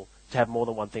be cool, to have more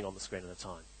than one thing on the screen at a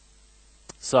time.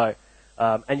 So,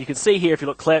 and you can see here, if you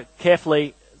look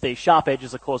carefully, the sharp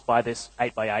edges are caused by this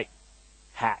 8x8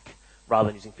 hack, rather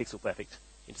than using pixel perfect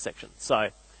intersection. So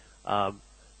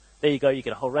there you go. You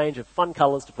get a whole range of fun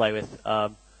colors to play with. I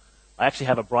actually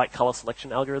have a bright color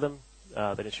selection algorithm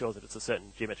that ensures that it's a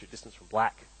certain geometric distance from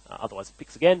black. Otherwise it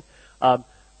picks again,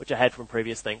 which I had from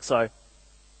previous things. So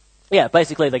yeah,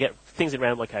 basically they get things in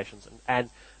random locations. And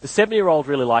the 7-year-old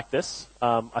really liked this.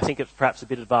 I think it's perhaps a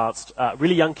bit advanced.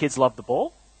 Really young kids love the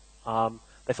ball.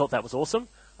 They thought that was awesome.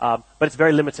 But it's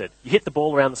very limited. You hit the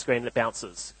ball around the screen and it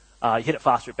bounces. You hit it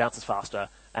faster, it bounces faster.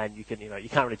 And you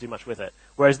can't really do much with it.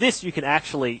 Whereas this, you can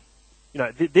actually,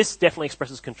 this definitely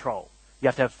expresses control. You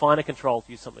have to have finer control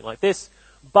to use something like this,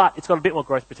 but it's got a bit more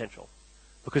growth potential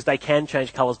because they can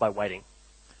change colors by waiting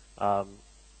and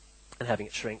having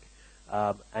it shrink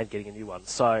and getting a new one.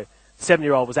 So the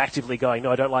 7-year-old was actively going,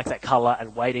 no, I don't like that color,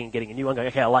 and waiting and getting a new one, going,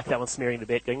 okay, I like that one, smearing it a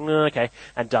bit, going, no, okay,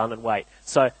 and done, and wait.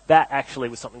 So that actually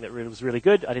was something that was really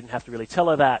good. I didn't have to really tell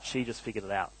her that. She just figured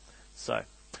it out. So,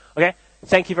 okay,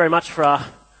 thank you very much for our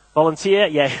volunteer.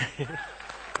 Yeah. Thank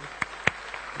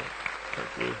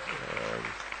you.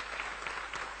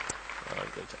 I'm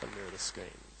going to unmirror the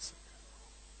screens.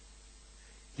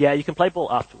 Yeah, you can play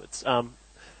ball afterwards. Okay.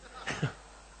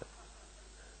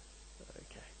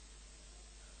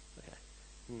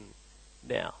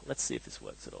 Now, let's see if this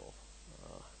works at all.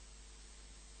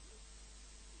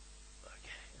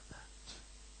 Okay, and that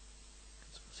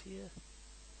goes here.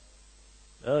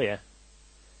 Oh, yeah.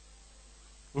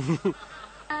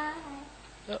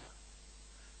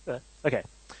 Okay,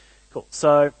 cool.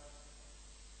 So,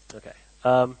 okay.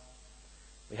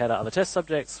 We had our other test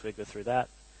subjects. We go through that.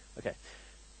 Okay.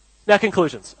 Now,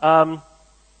 conclusions. The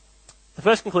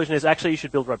first conclusion is actually you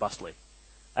should build robustly.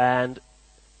 And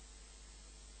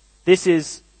this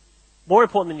is more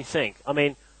important than you think. I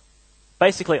mean,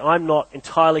 basically, I'm not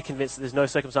entirely convinced that there's no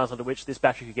circumstance under which this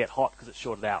battery could get hot because it's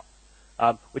shorted out,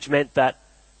 which meant that,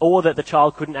 or that the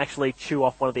child couldn't actually chew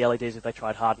off one of the LEDs if they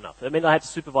tried hard enough. It meant I had to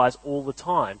supervise all the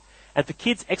time. And for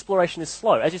kids, exploration is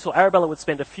slow. As you saw, Arabella would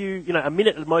spend a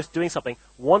minute at most doing something,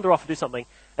 wander off and do something,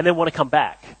 and then want to come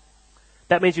back.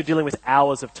 That means you're dealing with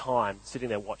hours of time sitting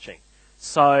there watching.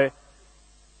 So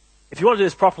if you want to do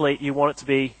this properly, you want it to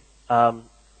be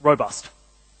robust.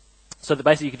 So that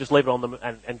basically you can just leave it on them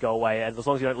and go away. And as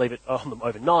long as you don't leave it on them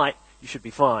overnight, you should be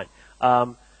fine.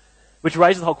 Which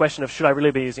raises the whole question of, should I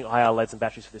really be using IR LEDs and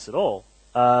batteries for this at all?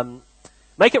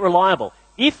 Make it reliable.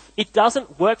 If it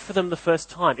doesn't work for them the first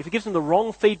time, if it gives them the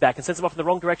wrong feedback and sends them off in the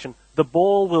wrong direction, the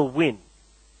ball will win.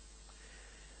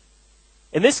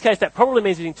 In this case, that probably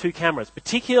means using 2 cameras,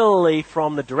 particularly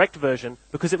from the direct version,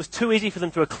 because it was too easy for them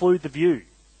to occlude the view.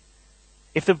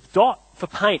 if the dot for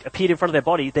paint appeared in front of their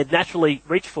body, they'd naturally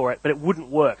reach for it, but it wouldn't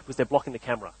work because they're blocking the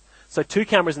camera. So 2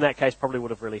 cameras in that case probably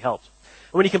would have really helped.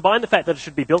 And when you combine the fact that it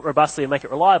should be built robustly and make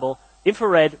it reliable,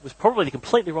 infrared was probably the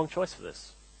completely wrong choice for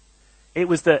this. It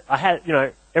was that I had,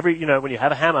 when you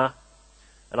have a hammer,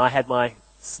 and I had my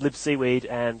Slib Seaweed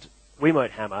and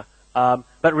Wiimote hammer,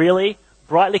 but really,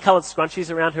 brightly colored scrunchies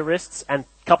around her wrists and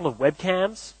a couple of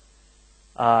webcams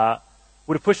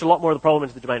would have pushed a lot more of the problem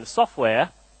into the domain of software,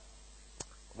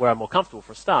 where I'm more comfortable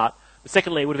for a start, but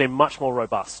secondly, it would have been much more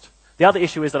robust. The other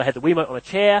issue is that I had the Wiimote on a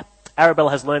chair.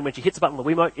 Arabella has learned when she hits a button on the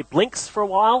Wiimote, it blinks for a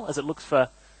while as it looks for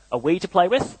a Wii to play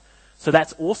with. So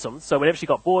that's awesome. So whenever she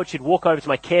got bored, she'd walk over to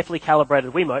my carefully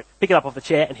calibrated Wiimote, pick it up off the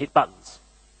chair, and hit buttons.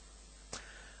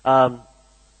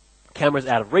 Cameras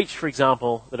out of reach, for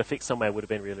example, that are fixed somewhere would have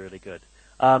been really, really good.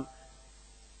 The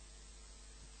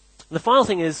final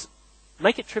thing is,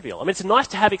 make it trivial. I mean, it's nice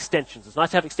to have extensions. It's nice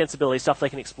to have extensibility, stuff they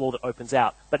can explore that opens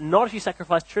out, but not if you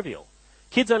sacrifice trivial.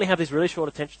 Kids only have these really short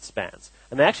attention spans,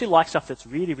 and they actually like stuff that's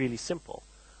really, really simple.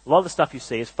 A lot of the stuff you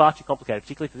see is far too complicated,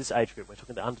 particularly for this age group. We're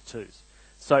talking to under 2s.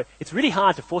 So it's really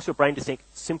hard to force your brain to think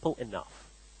simple enough.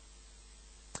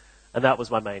 And that was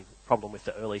my main problem with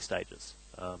the early stages.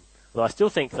 Although I still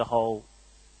think the whole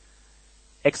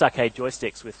X-Arcade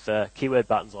joysticks with keyword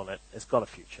buttons on it has got a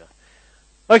future.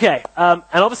 Okay, and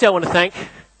obviously I want to thank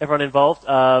everyone involved.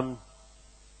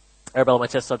 Arabella, my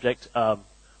test subject,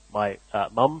 my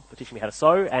mum for teaching me how to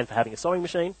sew and for having a sewing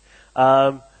machine,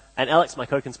 and Alex, my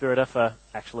co-conspirator, for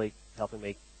actually helping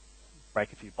me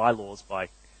break a few bylaws by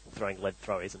throwing lead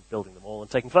throwies and building them all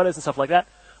and taking photos and stuff like that.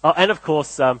 Oh, and of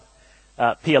course, Pia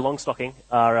Longstocking,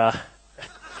 our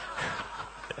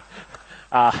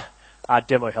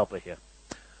demo helper here.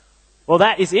 Well,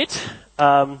 that is it.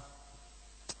 I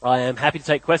am happy to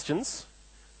take questions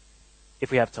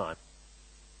if we have time.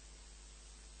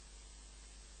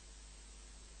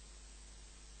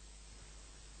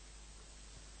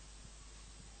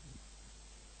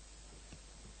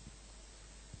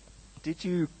 Did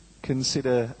you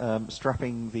consider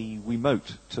strapping the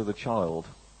Wiimote to the child?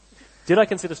 Did I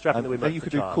consider strapping the Wiimote to the child? You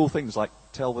could do cool things like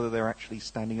tell whether they're actually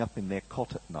standing up in their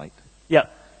cot at night. Yeah.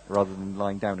 Rather than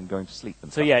lying down and going to sleep.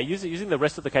 And so stuff. yeah, using the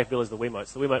rest of the capabilities of the Wiimote.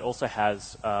 So the Wiimote also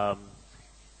has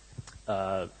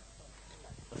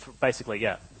basically,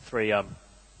 3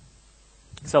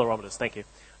 accelerometers. Thank you.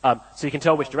 So you can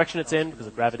tell which direction it's in because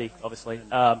of gravity, obviously,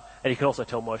 and you can also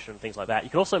tell motion and things like that. You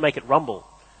can also make it rumble.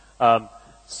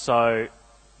 So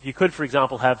you could, for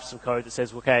example, have some code that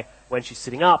says, okay, when she's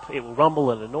sitting up, it will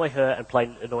rumble and annoy her and play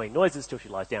annoying noises till she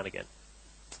lies down again.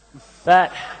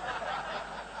 That,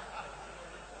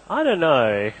 I don't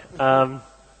know.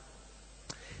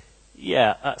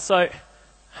 So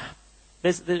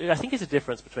I think there's a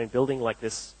difference between building like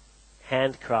this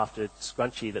handcrafted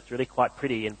scrunchie that's really quite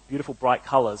pretty in beautiful bright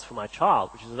colors for my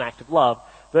child, which is an act of love,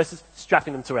 versus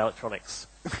strapping them to electronics.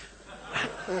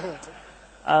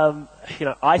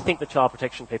 I think the child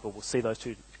protection people will see those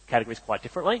two categories quite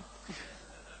differently.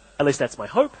 At least that's my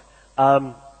hope.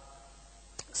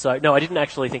 So, no, I didn't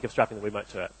actually think of strapping the Wiimote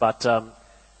to it. But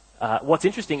what's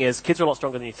interesting is kids are a lot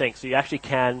stronger than you think, so you actually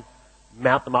can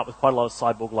mount them up with quite a lot of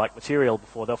cyborg-like material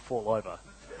before they'll fall over.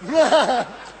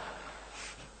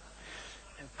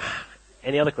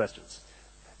 Any other questions?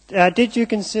 Did you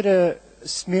consider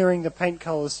smearing the paint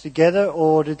colors together,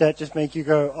 or did that just make you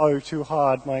go, oh, too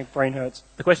hard, my brain hurts?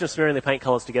 The question of smearing the paint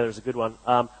colors together is a good one.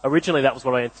 Originally, that was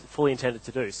what I fully intended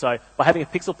to do. So by having a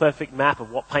pixel-perfect map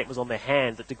of what paint was on their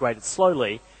hand that degraded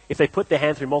slowly, if they put their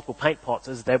hand through multiple paint pots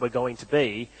as they were going to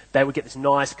be, they would get this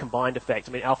nice combined effect.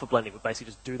 I mean, alpha blending would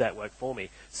basically just do that work for me.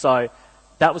 So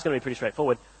that was going to be pretty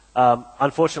straightforward.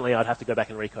 Unfortunately, I'd have to go back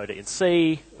and recode it in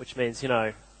C, which means,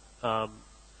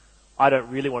 I don't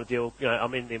really want to deal,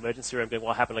 I'm in the emergency room going,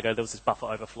 what happened? I go, there was this buffer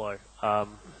overflow.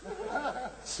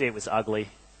 See, it was ugly.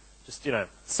 Just,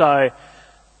 So,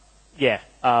 yeah,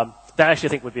 that actually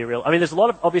I think would be real. I mean, there's a lot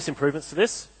of obvious improvements to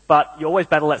this, but you always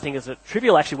battle that thing as that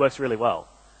trivial actually works really well.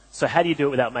 So how do you do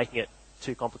it without making it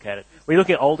too complicated? When you're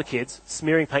looking at older kids,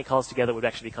 smearing paint colors together would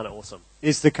actually be kind of awesome.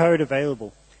 Is the code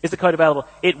available? Is the code available?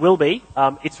 It will be.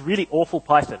 It's really awful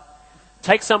Python.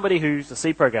 Take somebody who's a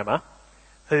C programmer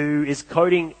who is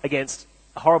coding against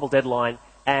a horrible deadline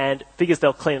and figures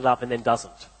they'll clean it up and then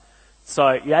doesn't.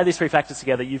 So you add these 3 factors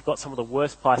together, you've got some of the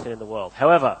worst Python in the world.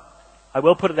 However, I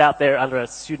will put it out there under a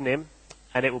pseudonym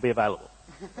and it will be available.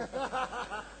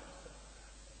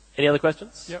 Any other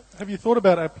questions? Yep. Have you thought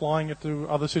about applying it to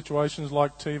other situations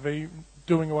like TV,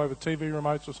 doing away with TV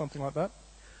remotes or something like that?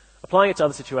 Applying it to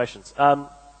other situations.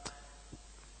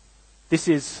 This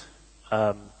is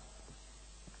not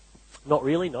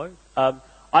really, no.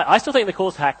 I still think the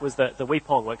coolest hack was that the Wii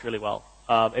Pong worked really well.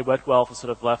 It worked well for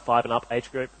sort of left 5 and up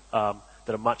age group that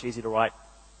are much easier to write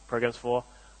programs for.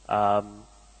 I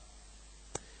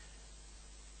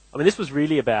mean, this was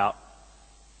really about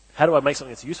how do I make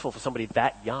something that's useful for somebody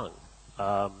that young?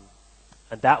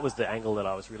 And that was the angle that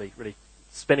I was really, really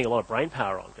spending a lot of brain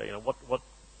power on. You know,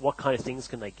 what kind of things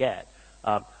can they get?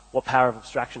 What power of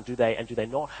abstraction do they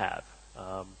not have?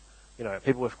 You know,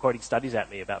 people were quoting studies at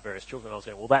me about various children. I was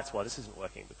going, well, that's why this isn't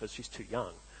working, because she's too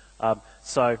young.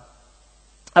 So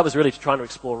I was really trying to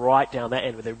explore right down that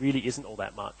end where there really isn't all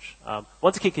that much.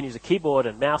 Once a kid can use a keyboard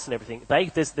and mouse and everything,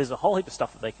 there's a whole heap of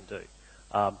stuff that they can do.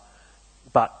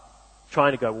 But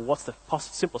trying to go, well, what's the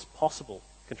simplest possible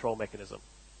control mechanism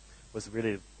was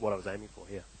really what I was aiming for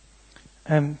here.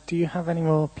 Do you have any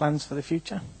more plans for the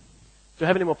future? Do I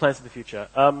have any more plans for the future?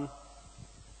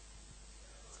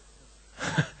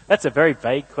 That's a very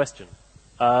vague question.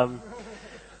 You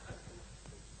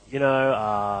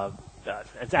know,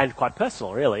 and quite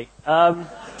personal, really. I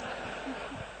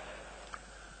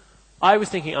was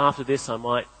thinking after this I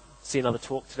might see another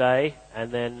talk today,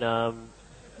 and then I'm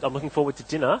looking forward to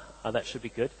dinner. That should be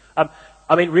good. I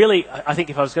mean, really, I think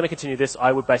if I was going to continue this,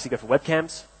 I would basically go for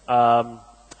webcams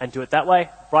and do it that way.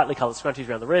 Brightly coloured scrunchies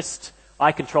around the wrist.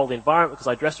 I control the environment because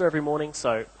I dress her every morning,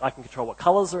 so I can control what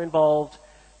colours are involved.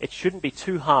 It shouldn't be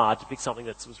too hard to pick something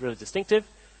that was really distinctive,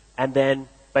 and then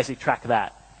basically track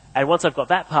that. And once I've got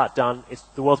that part done,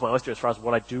 the world's my oyster as far as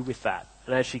what I do with that.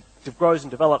 And as she grows and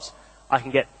develops, I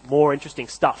can get more interesting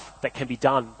stuff that can be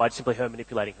done by simply her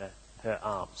manipulating her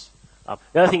arms.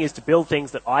 The other thing is to build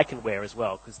things that I can wear as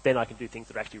well, because then I can do things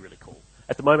that are actually really cool.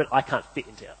 At the moment, I can't fit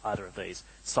into either of these.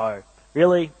 So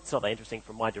really, it's not that interesting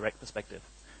from my direct perspective.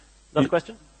 Another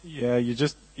question? Yeah, you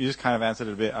just kind of answered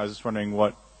it a bit. I was just wondering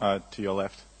what, to your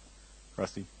left,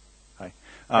 Rusty. Hi.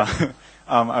 I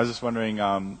was just wondering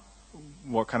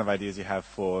what kind of ideas you have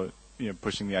for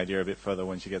pushing the idea a bit further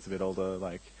when she gets a bit older.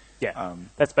 Like,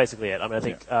 that's basically it. I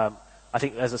mean, I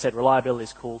think, as I said, reliability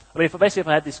is cool. I mean, if I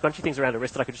had these scrunchy things around her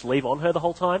wrist that I could just leave on her the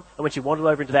whole time, and when she wandered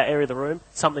over into that area of the room,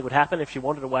 something would happen. If she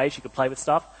wandered away, she could play with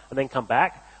stuff and then come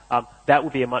back. That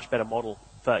would be a much better model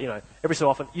for, every so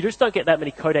often. You just don't get that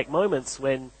many codec moments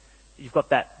when you've got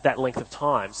that length of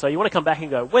time. So you want to come back and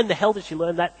go, when the hell did she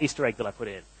learn that Easter egg that I put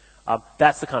in?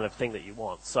 That's the kind of thing that you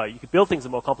want. So you could build things that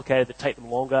are more complicated, that take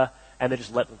them longer, and then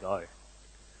just let them go.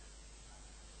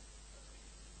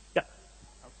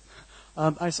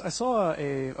 I saw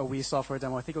a Wii software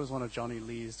demo, I think it was one of Johnny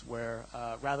Lee's, where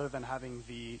rather than having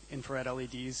the infrared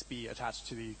LEDs be attached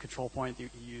to the control point, you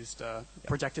used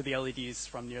projected the LEDs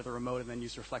from near the remote and then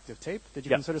used reflective tape. Did you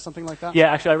consider something like that?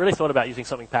 Yeah, actually, I really thought about using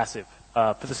something passive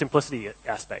for the simplicity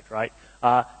aspect, right?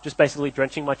 Just basically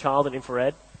drenching my child in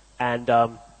infrared and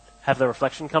have the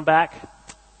reflection come back.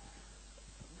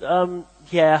 Turns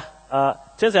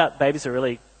out babies are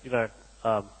really,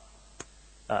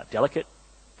 delicate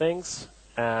things,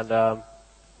 and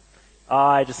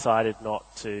I decided I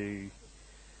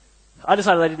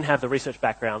didn't have the research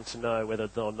background to know whether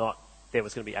or not there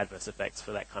was going to be adverse effects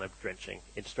for that kind of drenching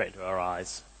straight into our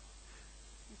eyes.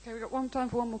 Okay, we've got time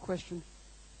for one more question.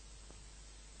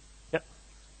 Yep.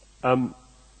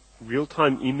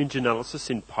 Real-time image analysis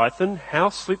in Python. How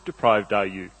sleep deprived are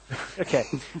you? Okay.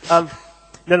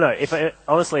 No.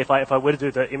 Honestly, if I were to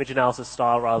do the image analysis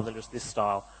style rather than just this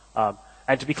style,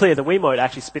 and to be clear, the Wiimote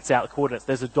actually spits out the coordinates.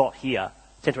 There's a dot here,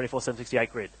 1024,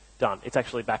 768 grid, done. It's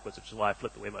actually backwards, which is why I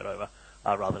flipped the Wiimote over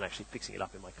rather than actually fixing it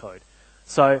up in my code.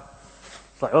 So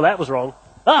it's like, oh, that was wrong.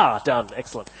 Done.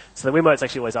 Excellent. So the Wiimote's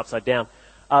actually always upside down.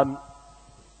 And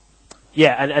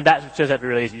that turns out to be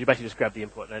really easy. You basically just grab the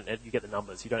input and you get the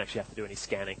numbers. You don't actually have to do any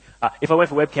scanning. If I went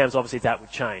for webcams, obviously that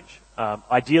would change.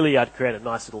 Ideally, I'd create a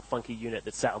nice little funky unit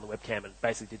that sat on the webcam and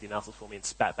basically did the analysis for me and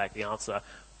spat back the answer.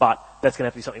 But that's going to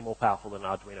have to be something more powerful than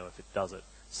Arduino if it does it.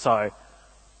 So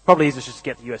probably easier just to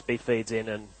get the USB feeds in.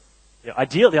 And the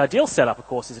ideal setup, of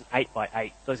course, is an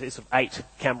 8x8. Those are sort of 8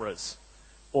 cameras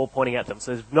all pointing at them.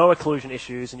 So there's no occlusion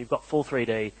issues, and you've got full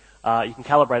 3D. You can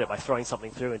calibrate it by throwing something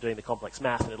through and doing the complex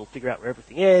math, and it'll figure out where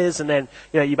everything is. And then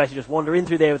you basically just wander in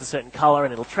through there with a certain color,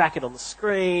 and it'll track it on the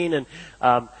screen. And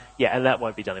and that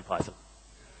won't be done in Python.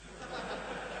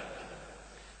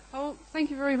 Oh, thank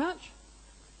you very much.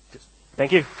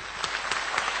 Thank you.